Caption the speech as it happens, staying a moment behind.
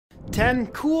10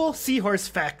 cool seahorse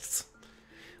facts.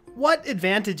 What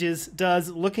advantages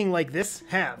does looking like this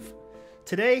have?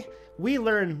 Today, we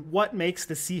learn what makes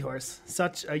the seahorse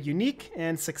such a unique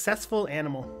and successful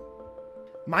animal.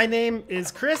 My name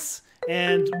is Chris,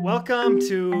 and welcome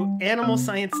to Animal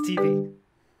Science TV.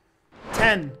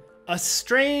 10. A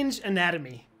strange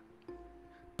anatomy.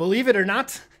 Believe it or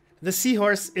not, the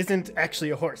seahorse isn't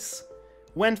actually a horse.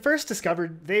 When first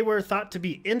discovered, they were thought to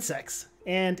be insects,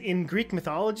 and in Greek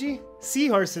mythology,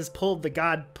 seahorses pulled the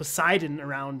god Poseidon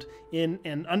around in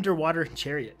an underwater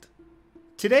chariot.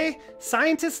 Today,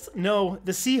 scientists know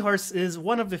the seahorse is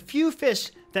one of the few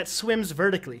fish that swims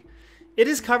vertically. It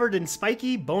is covered in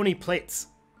spiky, bony plates.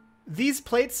 These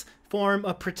plates form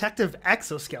a protective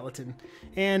exoskeleton,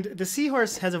 and the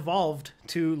seahorse has evolved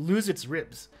to lose its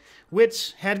ribs,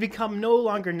 which had become no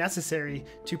longer necessary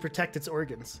to protect its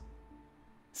organs.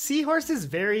 Seahorses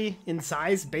vary in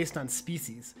size based on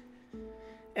species.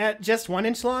 At just 1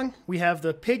 inch long, we have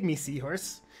the pygmy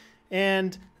seahorse,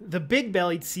 and the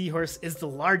big-bellied seahorse is the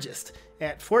largest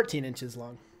at 14 inches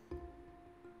long.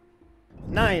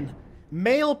 9.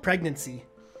 Male pregnancy.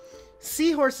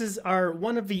 Seahorses are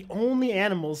one of the only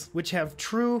animals which have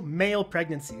true male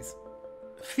pregnancies.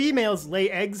 Females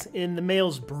lay eggs in the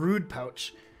male's brood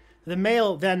pouch. The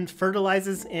male then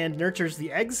fertilizes and nurtures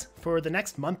the eggs for the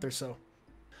next month or so.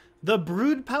 The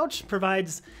brood pouch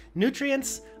provides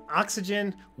nutrients,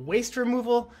 oxygen, waste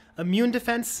removal, immune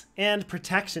defense, and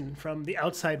protection from the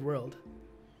outside world.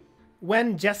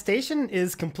 When gestation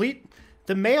is complete,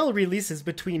 the male releases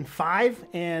between 5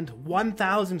 and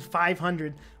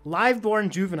 1,500 live-born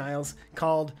juveniles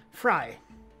called fry.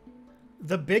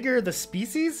 The bigger the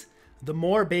species, the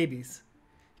more babies.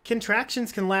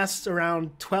 Contractions can last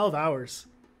around 12 hours.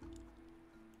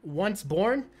 Once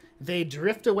born, they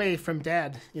drift away from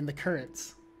dad in the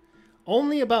currents.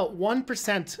 Only about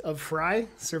 1% of fry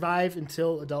survive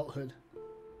until adulthood.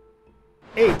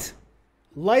 8.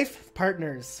 Life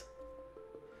partners.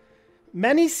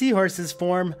 Many seahorses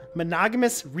form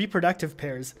monogamous reproductive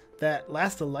pairs that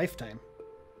last a lifetime.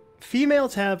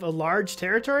 Females have a large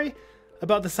territory,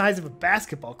 about the size of a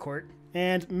basketball court,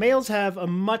 and males have a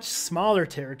much smaller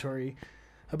territory,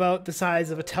 about the size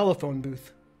of a telephone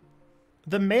booth.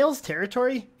 The male's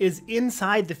territory is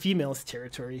inside the female's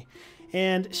territory,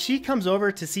 and she comes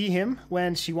over to see him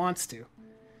when she wants to.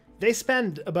 They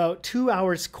spend about 2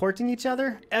 hours courting each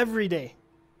other every day.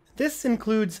 This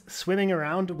includes swimming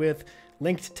around with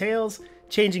linked tails,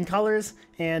 changing colors,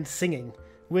 and singing,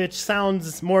 which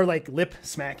sounds more like lip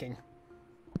smacking.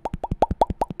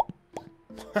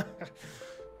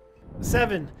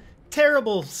 7.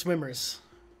 Terrible swimmers.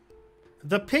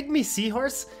 The pygmy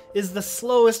seahorse is the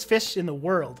slowest fish in the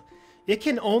world. It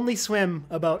can only swim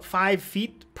about 5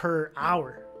 feet per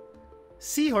hour.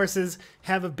 Seahorses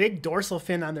have a big dorsal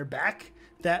fin on their back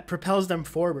that propels them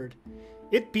forward.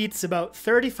 It beats about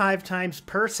 35 times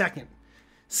per second,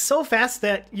 so fast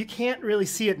that you can't really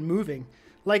see it moving,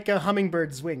 like a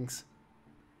hummingbird's wings.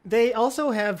 They also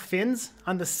have fins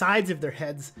on the sides of their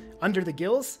heads, under the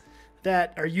gills,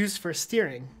 that are used for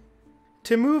steering.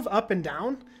 To move up and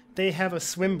down, they have a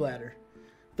swim bladder.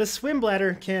 The swim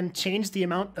bladder can change the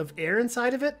amount of air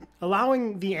inside of it,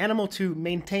 allowing the animal to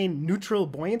maintain neutral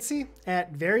buoyancy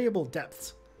at variable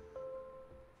depths.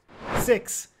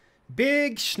 6.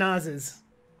 Big schnozzes.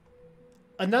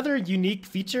 Another unique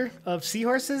feature of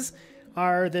seahorses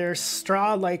are their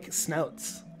straw-like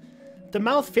snouts. The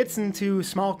mouth fits into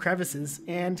small crevices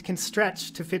and can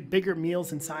stretch to fit bigger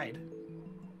meals inside.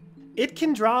 It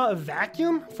can draw a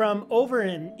vacuum from over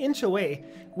an inch away,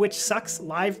 which sucks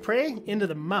live prey into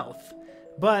the mouth,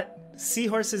 but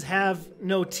seahorses have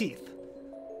no teeth.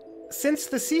 Since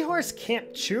the seahorse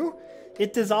can't chew,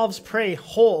 it dissolves prey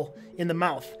whole in the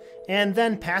mouth and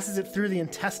then passes it through the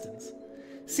intestines.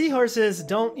 Seahorses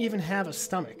don't even have a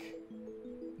stomach.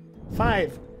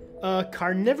 5. A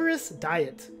carnivorous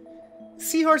diet.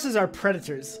 Seahorses are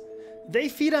predators. They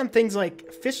feed on things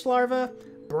like fish larvae,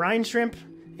 brine shrimp,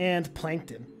 and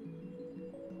plankton.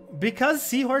 Because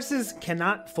seahorses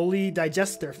cannot fully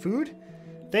digest their food,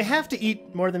 they have to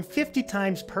eat more than 50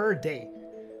 times per day.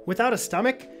 Without a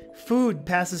stomach, food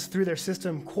passes through their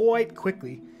system quite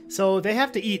quickly, so they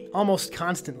have to eat almost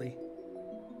constantly.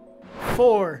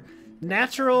 4.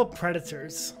 Natural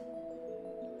predators.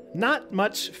 Not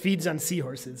much feeds on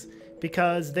seahorses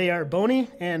because they are bony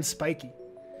and spiky.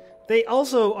 They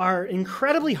also are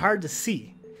incredibly hard to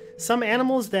see. Some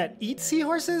animals that eat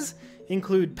seahorses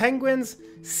include penguins,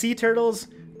 sea turtles,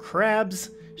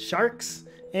 crabs, sharks,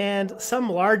 and some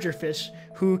larger fish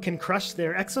who can crush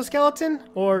their exoskeleton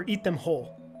or eat them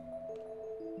whole.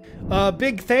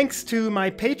 Big thanks to my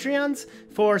Patreons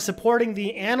for supporting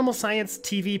the Animal Science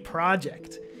TV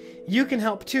project. You can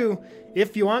help too,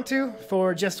 if you want to,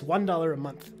 for just $1 a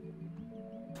month.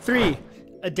 3.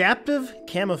 Adaptive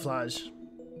camouflage.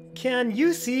 Can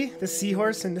you see the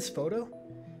seahorse in this photo?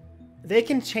 They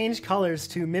can change colors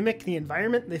to mimic the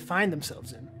environment they find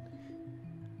themselves in.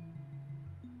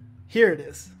 Here it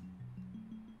is.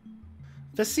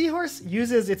 The seahorse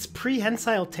uses its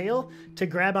prehensile tail to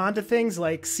grab onto things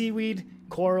like seaweed,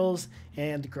 corals,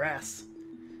 and grass.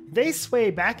 They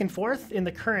sway back and forth in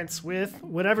the currents with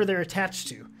whatever they're attached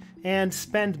to, and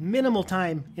spend minimal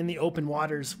time in the open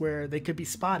waters where they could be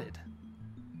spotted.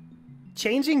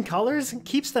 Changing colors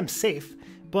keeps them safe,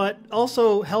 but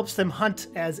also helps them hunt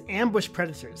as ambush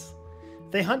predators.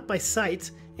 They hunt by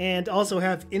sight and also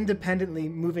have independently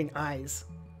moving eyes.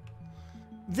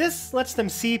 This lets them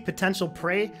see potential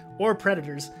prey or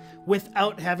predators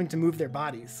without having to move their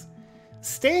bodies.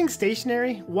 Staying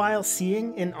stationary while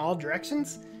seeing in all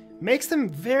directions makes them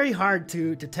very hard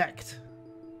to detect.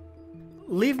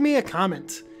 Leave me a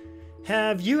comment.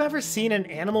 Have you ever seen an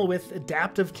animal with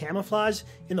adaptive camouflage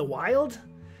in the wild?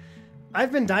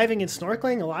 I've been diving and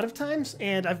snorkeling a lot of times,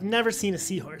 and I've never seen a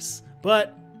seahorse,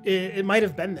 but it might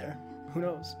have been there. Who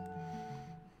knows?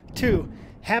 2.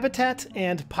 Habitat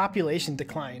and population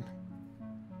decline.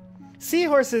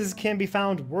 Seahorses can be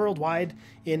found worldwide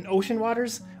in ocean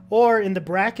waters or in the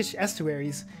brackish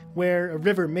estuaries where a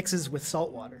river mixes with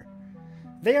salt water.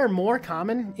 They are more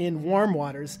common in warm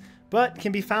waters, but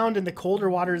can be found in the colder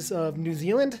waters of New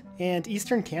Zealand and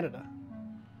eastern Canada.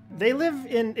 They live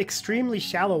in extremely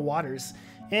shallow waters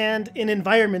and in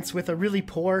environments with a really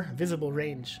poor visible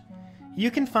range. You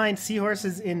can find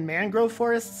seahorses in mangrove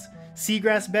forests,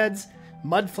 seagrass beds,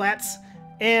 mud flats,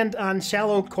 and on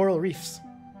shallow coral reefs.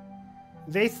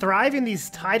 They thrive in these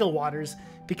tidal waters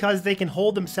because they can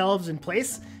hold themselves in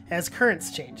place as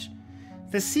currents change.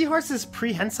 The seahorse's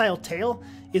prehensile tail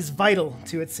is vital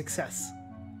to its success.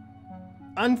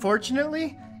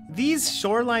 Unfortunately, these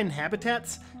shoreline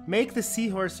habitats make the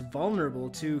seahorse vulnerable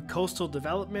to coastal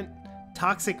development,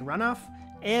 toxic runoff,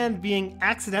 and being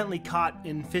accidentally caught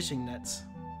in fishing nets.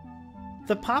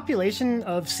 The population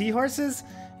of seahorses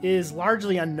is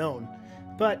largely unknown,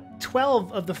 but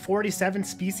 12 of the 47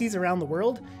 species around the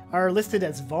world are listed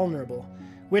as vulnerable,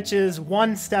 which is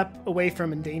one step away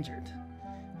from endangered.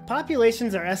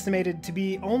 Populations are estimated to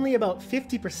be only about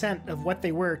 50% of what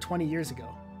they were 20 years ago.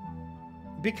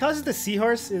 Because the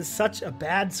seahorse is such a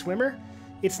bad swimmer,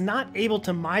 it's not able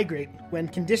to migrate when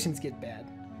conditions get bad.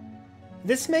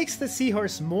 This makes the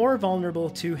seahorse more vulnerable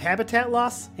to habitat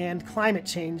loss and climate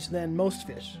change than most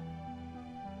fish.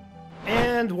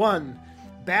 And 1.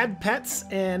 Bad pets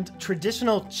and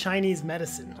traditional Chinese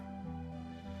medicine.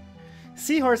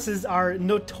 Seahorses are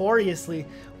notoriously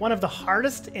one of the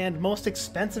hardest and most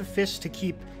expensive fish to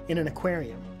keep in an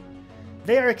aquarium.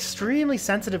 They are extremely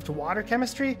sensitive to water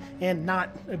chemistry and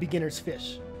not a beginner's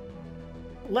fish.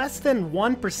 Less than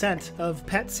 1% of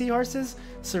pet seahorses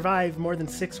survive more than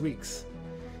 6 weeks.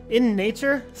 In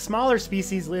nature, smaller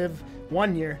species live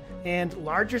 1 year, and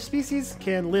larger species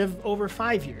can live over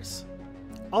 5 years.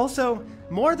 Also,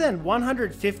 more than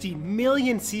 150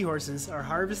 million seahorses are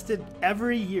harvested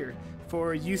every year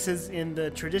for uses in the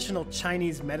traditional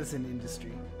Chinese medicine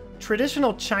industry.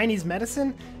 Traditional Chinese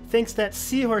medicine thinks that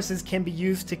seahorses can be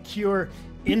used to cure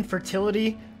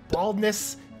infertility,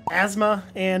 baldness, asthma,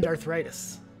 and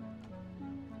arthritis.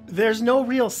 There's no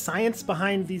real science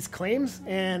behind these claims,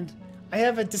 and I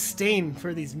have a disdain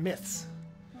for these myths.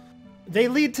 They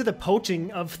lead to the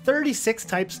poaching of 36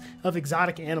 types of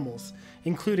exotic animals,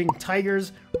 including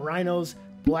tigers, rhinos,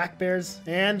 black bears,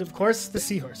 and of course the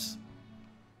seahorse.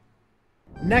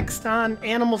 Next on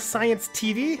Animal Science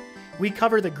TV, we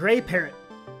cover the gray parrot.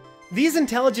 These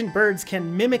intelligent birds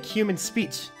can mimic human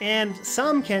speech, and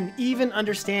some can even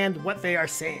understand what they are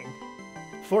saying.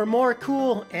 For more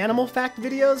cool animal fact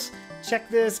videos, check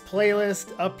this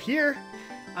playlist up here.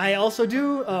 I also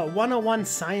do a 101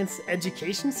 science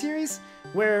education series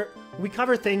where we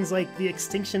cover things like the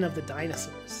extinction of the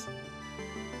dinosaurs.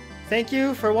 Thank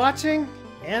you for watching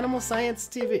Animal Science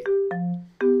TV.